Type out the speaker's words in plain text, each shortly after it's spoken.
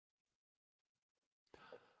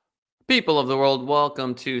People of the world,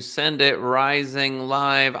 welcome to Send It Rising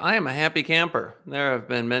Live. I am a happy camper. There have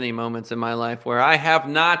been many moments in my life where I have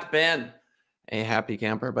not been a happy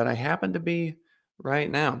camper, but I happen to be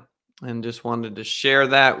right now and just wanted to share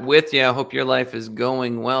that with you. I hope your life is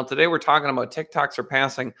going well. Today, we're talking about TikTok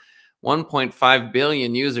surpassing 1.5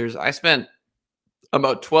 billion users. I spent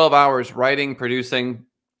about 12 hours writing, producing,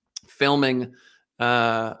 filming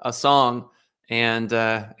a song, and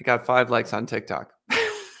it got 5 likes on TikTok.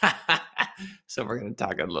 So we're going to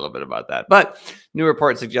talk a little bit about that. But new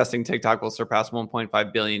report suggesting TikTok will surpass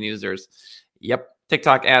 1.5 billion users. Yep.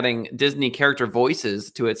 TikTok adding Disney character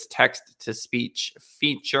voices to its text-to-speech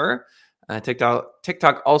feature.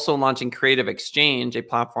 TikTok also launching Creative Exchange, a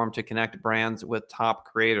platform to connect brands with top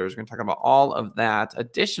creators. We're going to talk about all of that.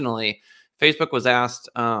 Additionally, Facebook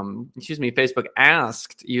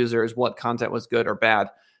asked users what content was good or bad.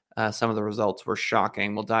 Some of the results were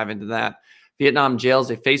shocking. We'll dive into that. Vietnam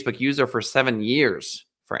jails a Facebook user for 7 years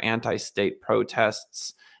for anti-state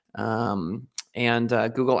protests. And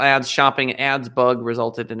Google Ads shopping ads bug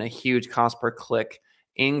resulted in a huge cost per click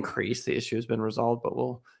increase. The issue has been resolved, but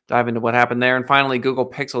we'll dive into what happened there. And finally, Google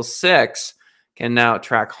Pixel 6 can now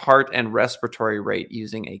track heart and respiratory rate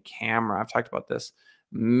using a camera. I've talked about this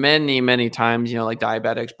many times, like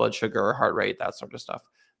diabetics, blood sugar, or heart rate, that sort of stuff,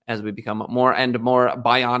 as we become more and more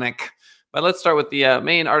bionic. But let's start with the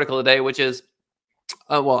main article today, which is,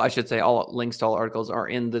 I should say all links to all articles are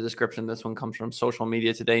in the description. This one comes from Social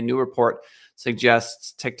Media Today. New report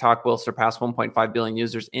suggests TikTok will surpass 1.5 billion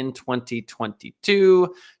users in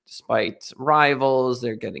 2022. Despite rivals,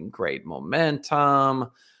 they're getting great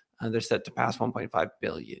momentum. They're set to pass 1.5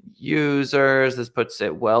 billion users. This puts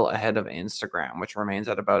it well ahead of Instagram, which remains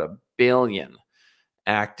at about 1 billion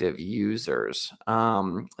active users.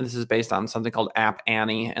 This is based on something called App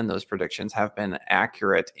Annie, and those predictions have been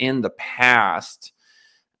accurate in the past.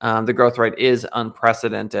 The growth rate is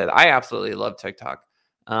unprecedented. I absolutely love TikTok.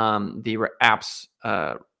 The app's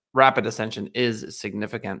rapid ascension is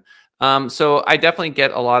significant. So I definitely get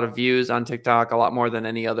a lot of views on TikTok, a lot more than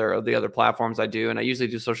any other of the other platforms I do. And I usually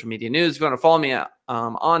do social media news. If you want to follow me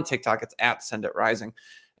on TikTok, it's at Send It Rising,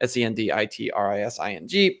 SenditRising.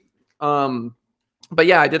 But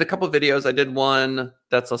yeah, I did a couple of videos. I did one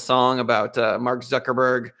that's a song about Mark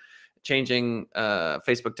Zuckerberg changing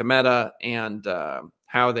Facebook to Meta and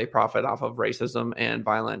how they profit off of racism and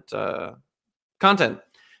violent content,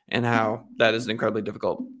 and how that is an incredibly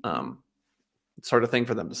difficult sort of thing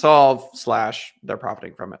for them to solve, / they're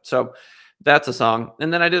profiting from it. So that's a song.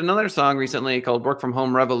 And then I did another song recently called Work From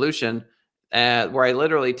Home Revolution, where I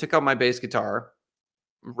literally took out my bass guitar,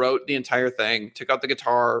 wrote the entire thing, took out the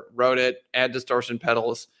guitar, wrote it, add distortion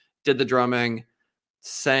pedals, did the drumming,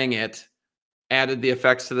 sang it, added the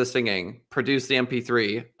effects to the singing, produced the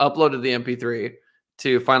MP3, uploaded the MP3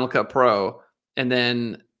 to Final Cut Pro, and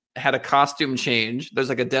then had a costume change. There's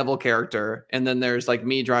like a devil character, and then there's like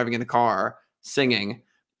me driving in the car singing,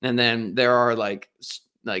 and then there are like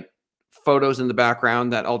photos in the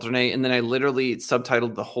background that alternate, and then I literally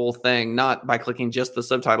subtitled the whole thing, not by clicking just the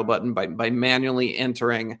subtitle button, by manually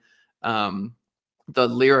entering the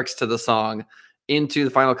lyrics to the song into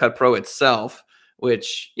the Final Cut Pro itself,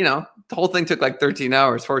 which, the whole thing took like 13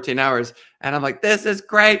 hours, 14 hours, and I'm like, this is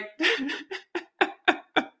great.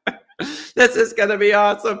 This is gonna be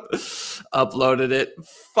awesome. Uploaded it,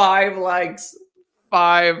 5 likes,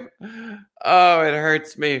 5. Oh, it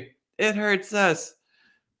hurts me. It hurts us.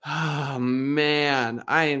 Oh man,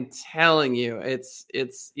 I am telling you, it's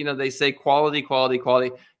they say quality.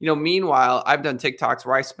 Meanwhile, I've done TikToks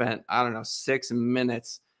where I spent, 6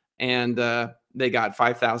 minutes, and they got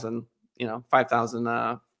 5,000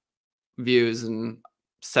 views and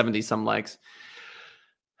 70 some likes.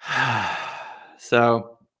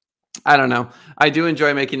 So I don't know. I do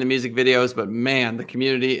enjoy making the music videos, but man, the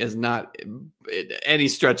community is not any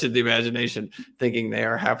stretch of the imagination thinking they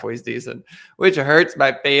are halfway decent, which hurts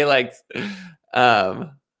my feelings. Oh,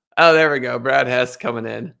 there we go. Brad Hess coming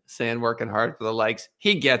in saying working hard for the likes.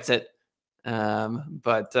 He gets it. Yeah,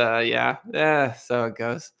 so it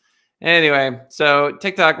goes. Anyway, so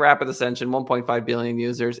TikTok rapid ascension, 1.5 billion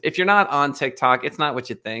users. If you're not on TikTok, it's not what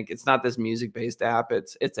you think. It's not this music-based app.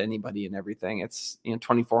 It's anybody and everything. It's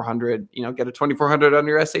 2400. Get a 2400 on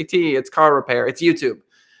your SAT. It's car repair. It's YouTube.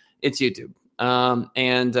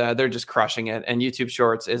 And they're just crushing it. And YouTube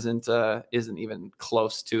Shorts isn't even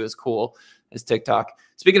close to as cool as TikTok.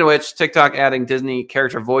 Speaking of which, TikTok adding Disney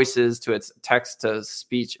character voices to its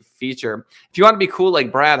text-to-speech feature. If you want to be cool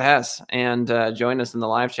like Brad Hess and join us in the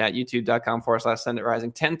live chat,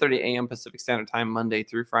 youtube.com/SendItRising, 10:30 a.m. Pacific Standard Time, Monday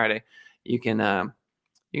through Friday. You can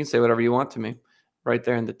say whatever you want to me. right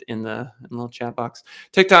there in the little chat box.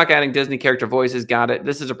 TikTok adding Disney character voices. Got it.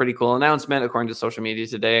 This is a pretty cool announcement according to social media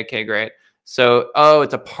today. Okay, great. So,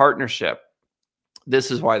 it's a partnership.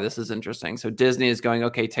 This is why this is interesting. So Disney is going,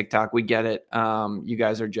 okay, TikTok, we get it. You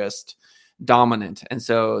guys are just dominant. And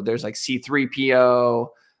so there's like C3PO,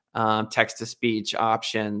 text to speech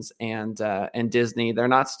options, and Disney. They're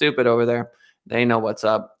not stupid over there. They know what's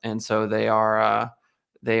up. And so they are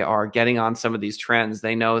getting on some of these trends.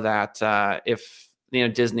 They know that if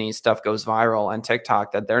Disney stuff goes viral and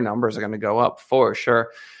TikTok, that their numbers are going to go up for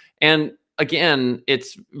sure. And again,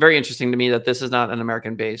 it's very interesting to me that this is not an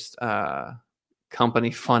American-based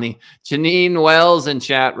company. Funny. Janine Wells in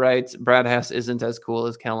chat writes, Brad Hess isn't as cool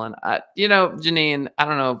as Kellen. Janine, I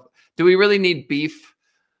don't know. Do we really need beef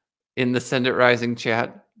in the Send It Rising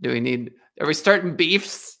chat? Are we starting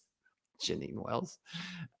beefs? Janine Wells.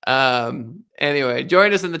 Anyway,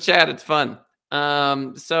 join us in the chat. It's fun.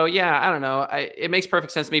 So yeah, I don't know. It makes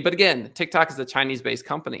perfect sense to me. But again, TikTok is a Chinese-based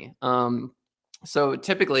company. So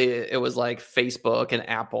typically it was like Facebook and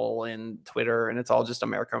Apple and Twitter, and it's all just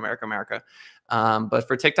America, America, America. But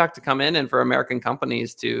for TikTok to come in and for American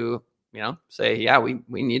companies to, say, yeah, we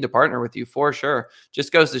need to partner with you for sure,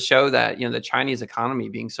 just goes to show that, the Chinese economy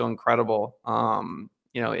being so incredible,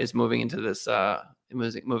 is moving into this,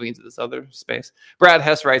 moving into this other space. Brad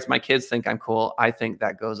Hess writes, my kids think I'm cool. I think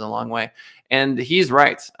that goes a long way. And he's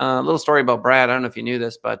right. A little story about Brad. I don't know if you knew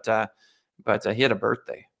this, but he had a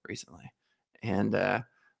birthday recently. And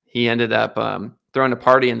he ended up throwing a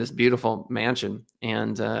party in this beautiful mansion.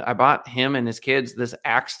 And I bought him and his kids this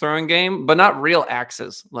axe throwing game, but not real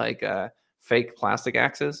axes, like fake plastic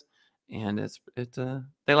axes. And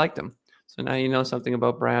they liked them. So now you know something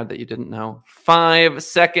about Brad that you didn't know 5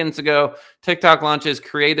 seconds ago. TikTok launches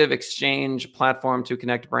creative exchange platform to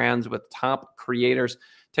connect brands with top creators.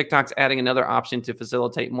 TikTok's adding another option to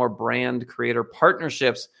facilitate more brand creator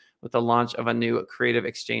partnerships with the launch of a new creative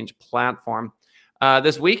exchange platform.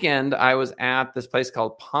 This weekend, I was at this place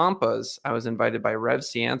called Pampas. I was invited by Rev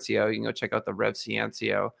Ciencio. You can go check out the Rev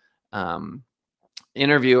Ciencio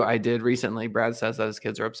interview I did recently. Brad says that his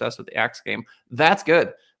kids are obsessed with the axe game. That's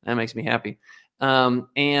good. That makes me happy. And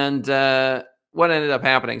what ended up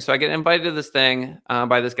happening? So I get invited to this thing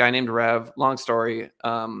by this guy named Rev. Long story.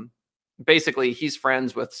 Basically, he's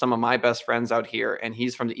friends with some of my best friends out here, and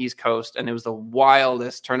he's from the East Coast. And it was the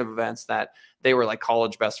wildest turn of events that they were like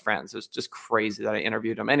college best friends. It was just crazy that I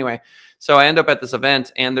interviewed him. Anyway, so I end up at this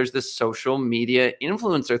event, and there's this social media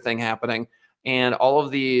influencer thing happening. And all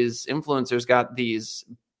of these influencers got these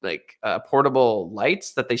like portable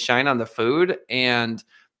lights that they shine on the food. And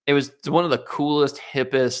it was one of the coolest,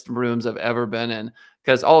 hippest rooms I've ever been in,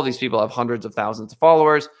 because all of these people have hundreds of thousands of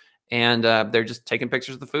followers. And they're just taking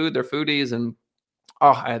pictures of the food. They're foodies, and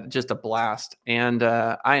I had just a blast. And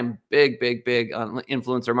I am big on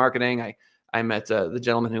influencer marketing. I met the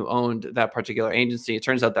gentleman who owned that particular agency. It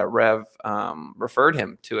turns out that Rev referred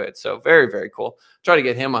him to it. So very, very cool. Try to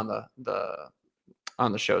get him on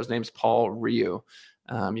the show. His name's Paul Ryu.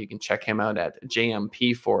 You can check him out at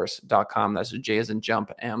jmpforce.com. That's J as in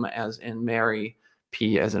jump, M as in Mary,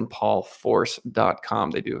 P as in Paul,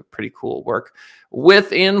 force.com. They do pretty cool work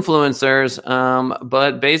with influencers.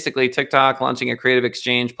 But basically TikTok launching a creative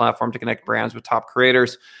exchange platform to connect brands with top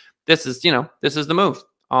creators. This is the move.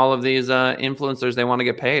 All of these influencers, they want to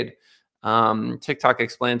get paid. TikTok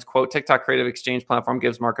explains, quote, TikTok creative exchange platform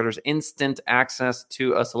gives marketers instant access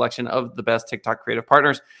to a selection of the best TikTok creative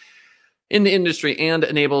partners in the industry and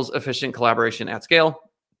enables efficient collaboration at scale.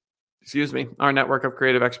 Our network of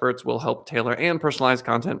creative experts will help tailor and personalize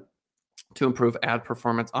content to improve ad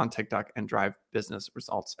performance on TikTok and drive business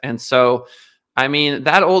results. And so, I mean,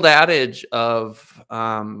 that old adage of,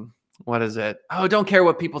 what is it? Oh, don't care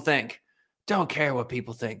what people think. Don't care what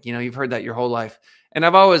people think. You've heard that your whole life. And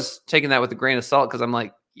I've always taken that with a grain of salt, because I'm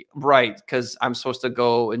like, right, because I'm supposed to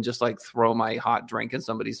go and just like throw my hot drink in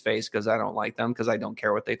somebody's face because I don't like them, because I don't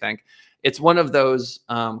care what they think. It's one of those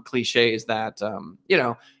cliches that,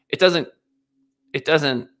 it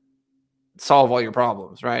doesn't solve all your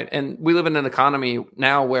problems, right? And we live in an economy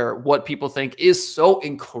now where what people think is so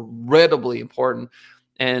incredibly important.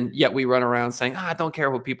 And yet we run around saying, I don't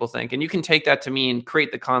care what people think. And you can take that to mean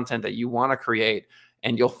create the content that you want to create,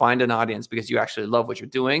 and you'll find an audience because you actually love what you're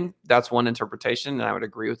doing. That's one interpretation, and I would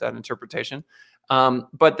agree with that interpretation.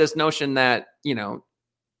 But this notion that,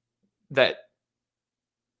 that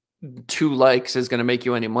 2 likes is going to make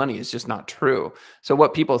you any money is just not true. So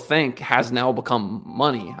what people think has now become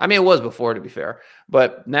money. I mean, it was before, to be fair,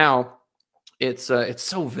 but now it's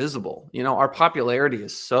so visible. Our popularity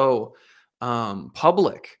is so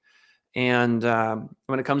public, And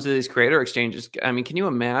when it comes to these creator exchanges, I mean, can you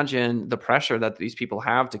imagine the pressure that these people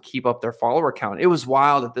have to keep up their follower count? It was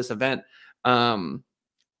wild at this event.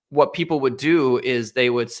 What people would do is they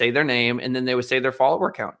would say their name and then they would say their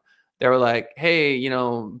follower count. They were like, hey,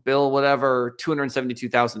 Bill, whatever,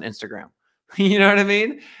 272,000 Instagram. You know what I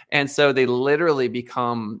mean? And so they literally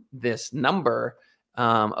become this number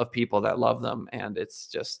of people that love them. And it's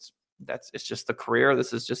just the career.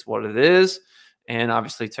 This is just what it is. And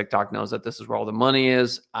obviously TikTok knows that this is where all the money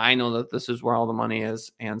is. I know that this is where all the money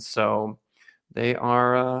is. And so they're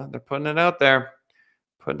putting it out there.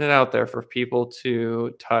 Putting it out there for people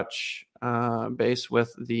to touch base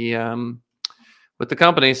with the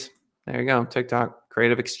companies. There you go. TikTok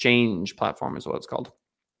Creative Exchange platform is what it's called.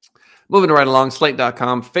 Moving right along,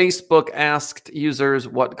 Slate.com. Facebook asked users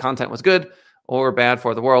what content was good or bad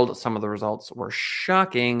for the world. Some of the results were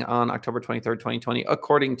shocking. On October 23rd, 2020,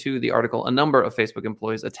 according to the article, a number of Facebook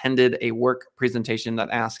employees attended a work presentation that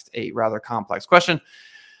asked a rather complex question: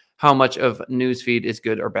 how much of newsfeed is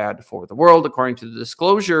good or bad for the world? According to the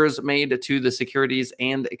disclosures made to the Securities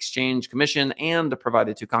and Exchange Commission and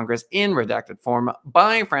provided to Congress in redacted form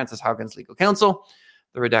by Frances Haugen's legal counsel,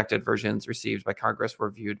 the redacted versions received by Congress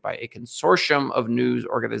were viewed by a consortium of news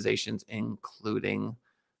organizations, including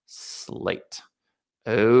Slate.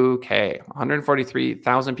 Okay,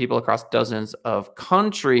 143,000 people across dozens of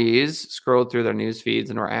countries scrolled through their news feeds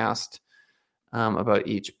and were asked about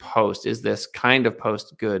each post. Is this kind of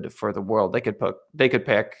post good for the world? They could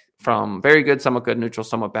pick from very good, somewhat good, neutral,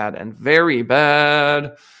 somewhat bad, and very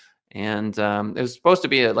bad. And it was supposed to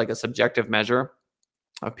be a subjective measure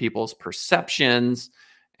of people's perceptions.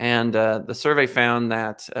 And the survey found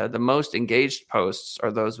that the most engaged posts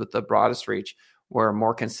are those with the broadest reach, were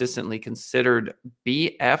more consistently considered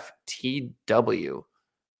BFTW.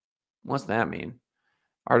 What's that mean?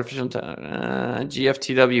 Artificial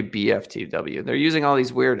GFTW, BFTW. They're using all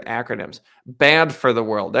these weird acronyms. Bad for the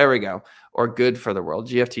world. There we go. Or good for the world.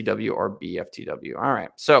 GFTW or BFTW. All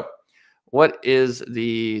right. So what is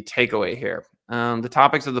the takeaway here? The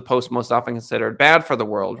topics of the post most often considered bad for the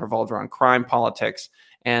world revolved around crime, politics,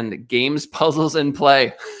 and games, puzzles, and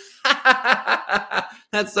play.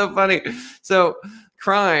 That's so funny. So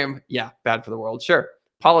crime, yeah, bad for the world. Sure.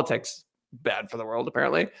 Politics, bad for the world,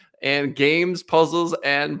 apparently. And games, puzzles,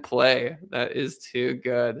 and play. That is too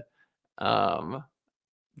good.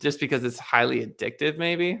 Just because it's highly addictive,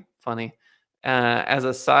 maybe. Funny. As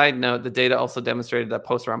a side note, the data also demonstrated that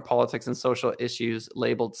posts around politics and social issues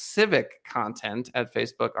labeled civic content at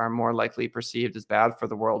Facebook are more likely perceived as bad for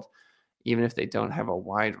the world, even if they don't have a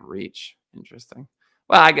wide reach. Interesting.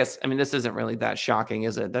 Well, I guess, this isn't really that shocking,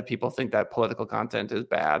 is it? That people think that political content is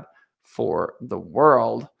bad for the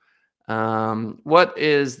world. What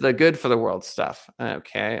is the good for the world stuff?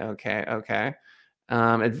 Okay.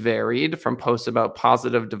 It varied from posts about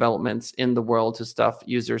positive developments in the world to stuff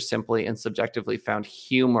users simply and subjectively found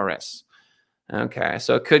humorous. Okay,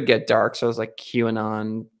 so it could get dark. So it's like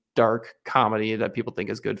QAnon dark comedy that people think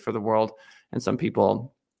is good for the world. And some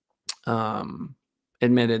people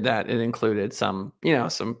admitted that it included some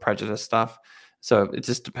prejudice stuff. So it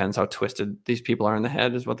just depends how twisted these people are in the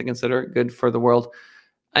head is what they consider good for the world.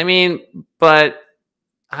 But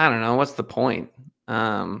I don't know. What's the point?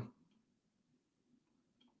 I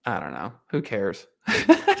don't know. Who cares?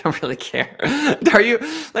 I don't really care. Are you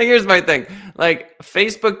here's my thing.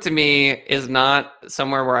 Facebook to me is not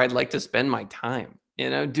somewhere where I'd like to spend my time.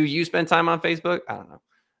 Do you spend time on Facebook? I don't know.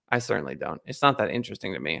 I certainly don't. It's not that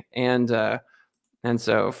interesting to me. And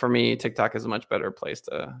so for me, TikTok is a much better place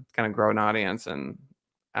to kind of grow an audience and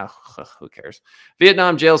who cares?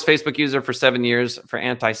 Vietnam jails Facebook user for 7 years for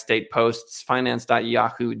anti-state posts.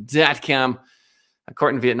 Finance.yahoo.com. A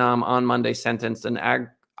court in Vietnam on Monday sentenced an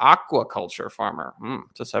aquaculture farmer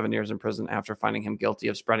to 7 years in prison after finding him guilty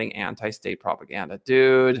of spreading anti-state propaganda.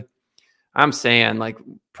 Dude, I'm saying,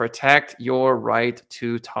 protect your right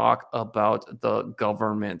to talk about the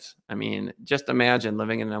government. Just imagine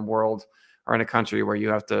living in a world or in a country where you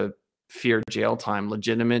have to fear jail time,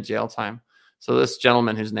 legitimate jail time. So this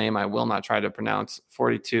gentleman, whose name I will not try to pronounce,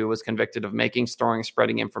 42, was convicted of making, storing,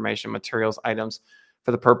 spreading information, materials, items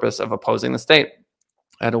for the purpose of opposing the state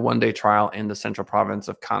at a one-day trial in the central province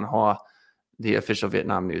of Can Hoa, the official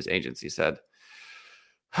Vietnam news agency said.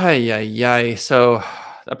 So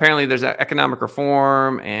apparently there's economic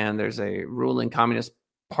reform and there's a ruling Communist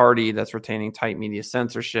Party that's retaining tight media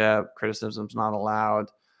censorship. Criticism's not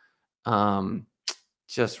allowed.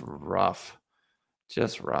 Just rough.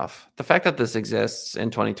 The fact that this exists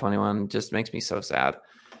in 2021 just makes me so sad.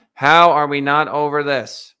 How are we not over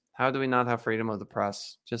this? How do we not have freedom of the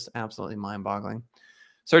press? Just absolutely mind-boggling.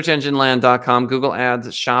 SearchEngineLand.com, Google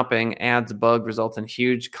Ads shopping ads bug results in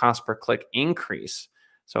huge cost per click increase.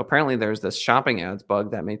 So apparently there's this shopping ads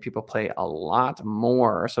bug that made people pay a lot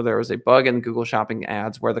more. So there was a bug in Google shopping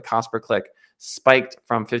ads where the cost per click spiked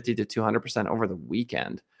from 50 to 200% over the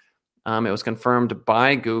weekend. It was confirmed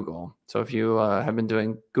by Google. So if you have been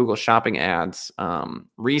doing Google shopping ads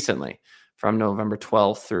recently from November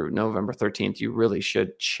 12th through November 13th, you really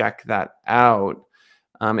should check that out.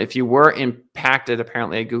 If you were impacted,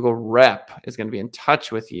 apparently a Google rep is going to be in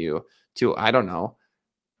touch with you to, I don't know,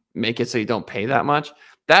 make it so you don't pay that much.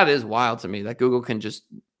 That is wild to me that Google can just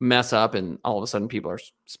mess up and all of a sudden people are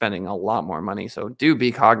spending a lot more money. So do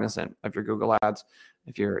be cognizant of your Google ads.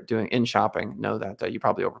 If you're doing in shopping, know that you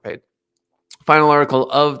probably overpaid. Final article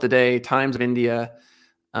of the day, Times of India.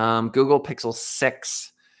 Google Pixel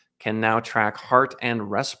 6 can now track heart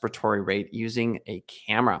and respiratory rate using a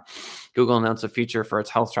camera. Google announced a feature for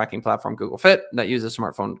its health tracking platform, Google Fit, that uses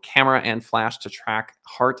smartphone camera and flash to track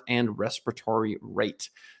heart and respiratory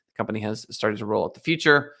rate. The company has started to roll out the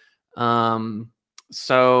feature. Let's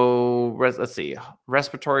see.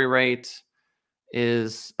 Respiratory rate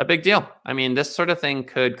is a big deal. I mean, this sort of thing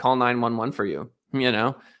could call 911 for you, you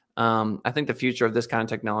know? I think the future of this kind of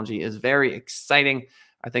technology is very exciting.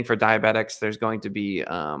 I think for diabetics, there's going to be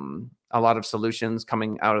a lot of solutions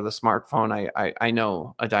coming out of the smartphone. I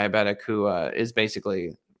know a diabetic who is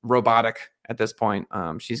basically robotic at this point.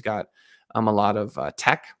 She's got a lot of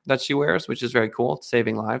tech that she wears, which is very cool,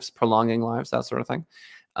 saving lives, prolonging lives, that sort of thing.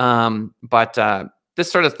 But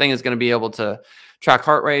this sort of thing is going to be able to track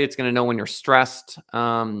heart rate. It's going to know when you're stressed.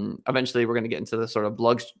 Eventually, we're going to get into the sort of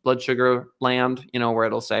blood sugar land, where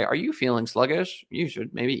it'll say, "Are you feeling sluggish? You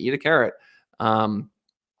should maybe eat a carrot."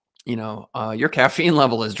 Your caffeine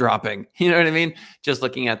level is dropping. You know what I mean? Just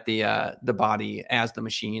looking at the body as the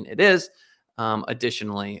machine it is.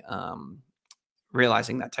 Additionally,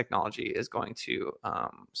 realizing that technology is going to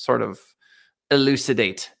sort of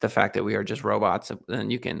elucidate the fact that we are just robots, and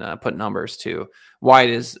you can put numbers to why it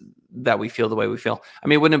is that we feel the way we feel. I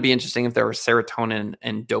mean, wouldn't it be interesting if there were serotonin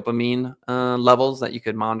and dopamine levels that you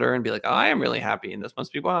could monitor and be like, "Oh, I am really happy and this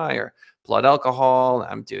must be why," or blood alcohol.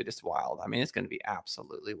 Dude, it's wild. I mean, it's going to be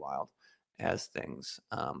absolutely wild as things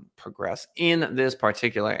progress in this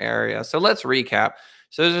particular area. So let's recap.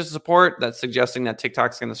 So there's a support that's suggesting that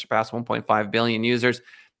TikTok's going to surpass 1.5 billion users.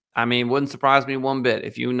 I mean, wouldn't surprise me one bit.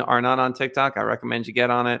 If you are not on TikTok, I recommend you get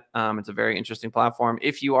on it. It's a very interesting platform.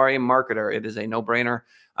 If you are a marketer, it is a no-brainer.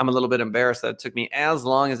 I'm a little bit embarrassed that it took me as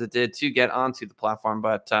long as it did to get onto the platform,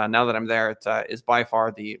 but now that I'm there, it is by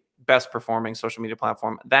far the best performing social media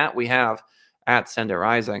platform that we have at Send It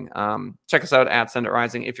Rising. Check us out at Send It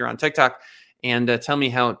Rising if you're on TikTok, and tell me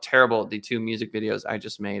how terrible the 2 music videos I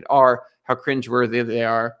just made are, how cringeworthy they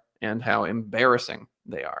are, and how embarrassing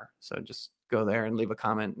they are. So just go there and leave a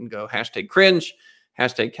comment and go #cringe,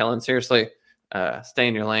 #Kellen. Seriously, stay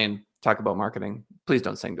in your lane. Talk about marketing. Please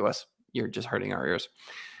don't sing to us. You're just hurting our ears.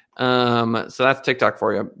 So that's TikTok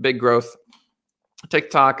for you. Big growth.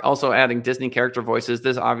 TikTok also adding Disney character voices.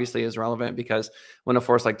 This obviously is relevant because when a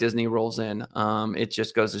force like Disney rolls in, it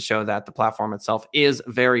just goes to show that the platform itself is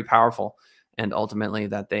very powerful and ultimately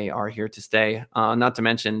that they are here to stay. Not to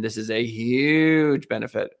mention, this is a huge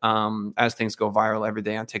benefit as things go viral every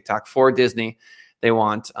day on TikTok for Disney. They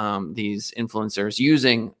want these influencers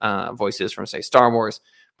using voices from, say, Star Wars,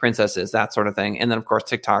 princesses, that sort of thing. And then, of course,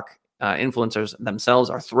 TikTok influencers themselves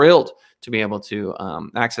are thrilled to be able to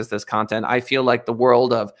access this content. I feel like the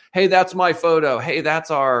world of, hey, that's my photo. Hey,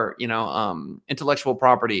 that's our, intellectual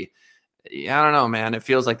property. I don't know, man. It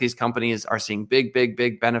feels like these companies are seeing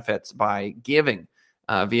big benefits by giving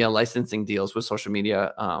via licensing deals with social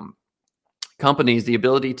media companies the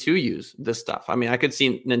ability to use this stuff. I mean, I could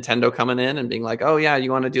see Nintendo coming in and being like, "Oh yeah,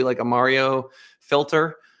 you want to do like a Mario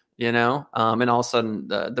filter?" And all of a sudden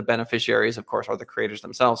the beneficiaries, of course, are the creators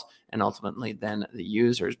themselves and ultimately then the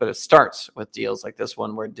users. But it starts with deals like this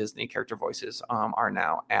one where Disney character voices are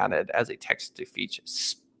now added as a text-to-speech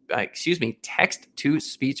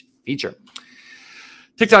feature.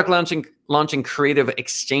 TikTok launching creative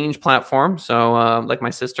exchange platform. So like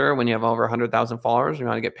my sister, when you have over 100,000 followers, you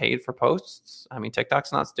want to get paid for posts. I mean,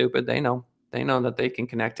 TikTok's not stupid. They know that they can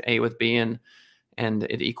connect A with B and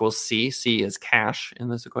it equals C. C is cash in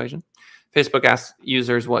this equation. Facebook asked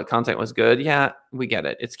users what content was good. Yeah, we get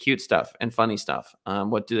it. It's cute stuff and funny stuff.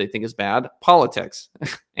 What do they think is bad? Politics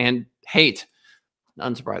and hate.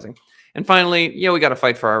 Unsurprising. And finally, we got to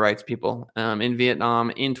fight for our rights, people. In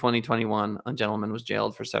Vietnam in 2021, a gentleman was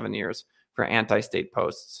jailed for 7 years for anti-state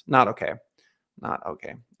posts. Not okay.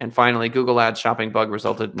 And finally, Google Ads shopping bug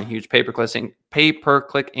resulted in a huge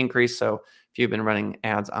pay-per-click increase. So if you've been running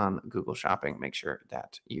ads on Google Shopping, make sure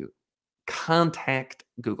that you contact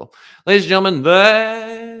Google. Ladies and gentlemen,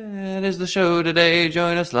 that is the show today.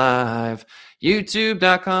 Join us live,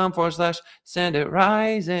 youtube.com/Send It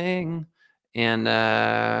Rising, and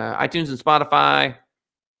iTunes and Spotify,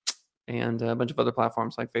 and a bunch of other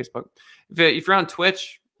platforms like Facebook. If you're on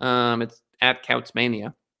Twitch, it's at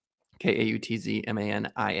Kautzmania,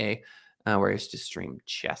 KAUTZMANIA, where I used to stream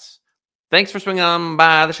chess. Thanks for swinging on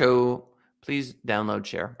by the show. Please download,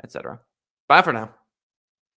 share, etc. Bye for now.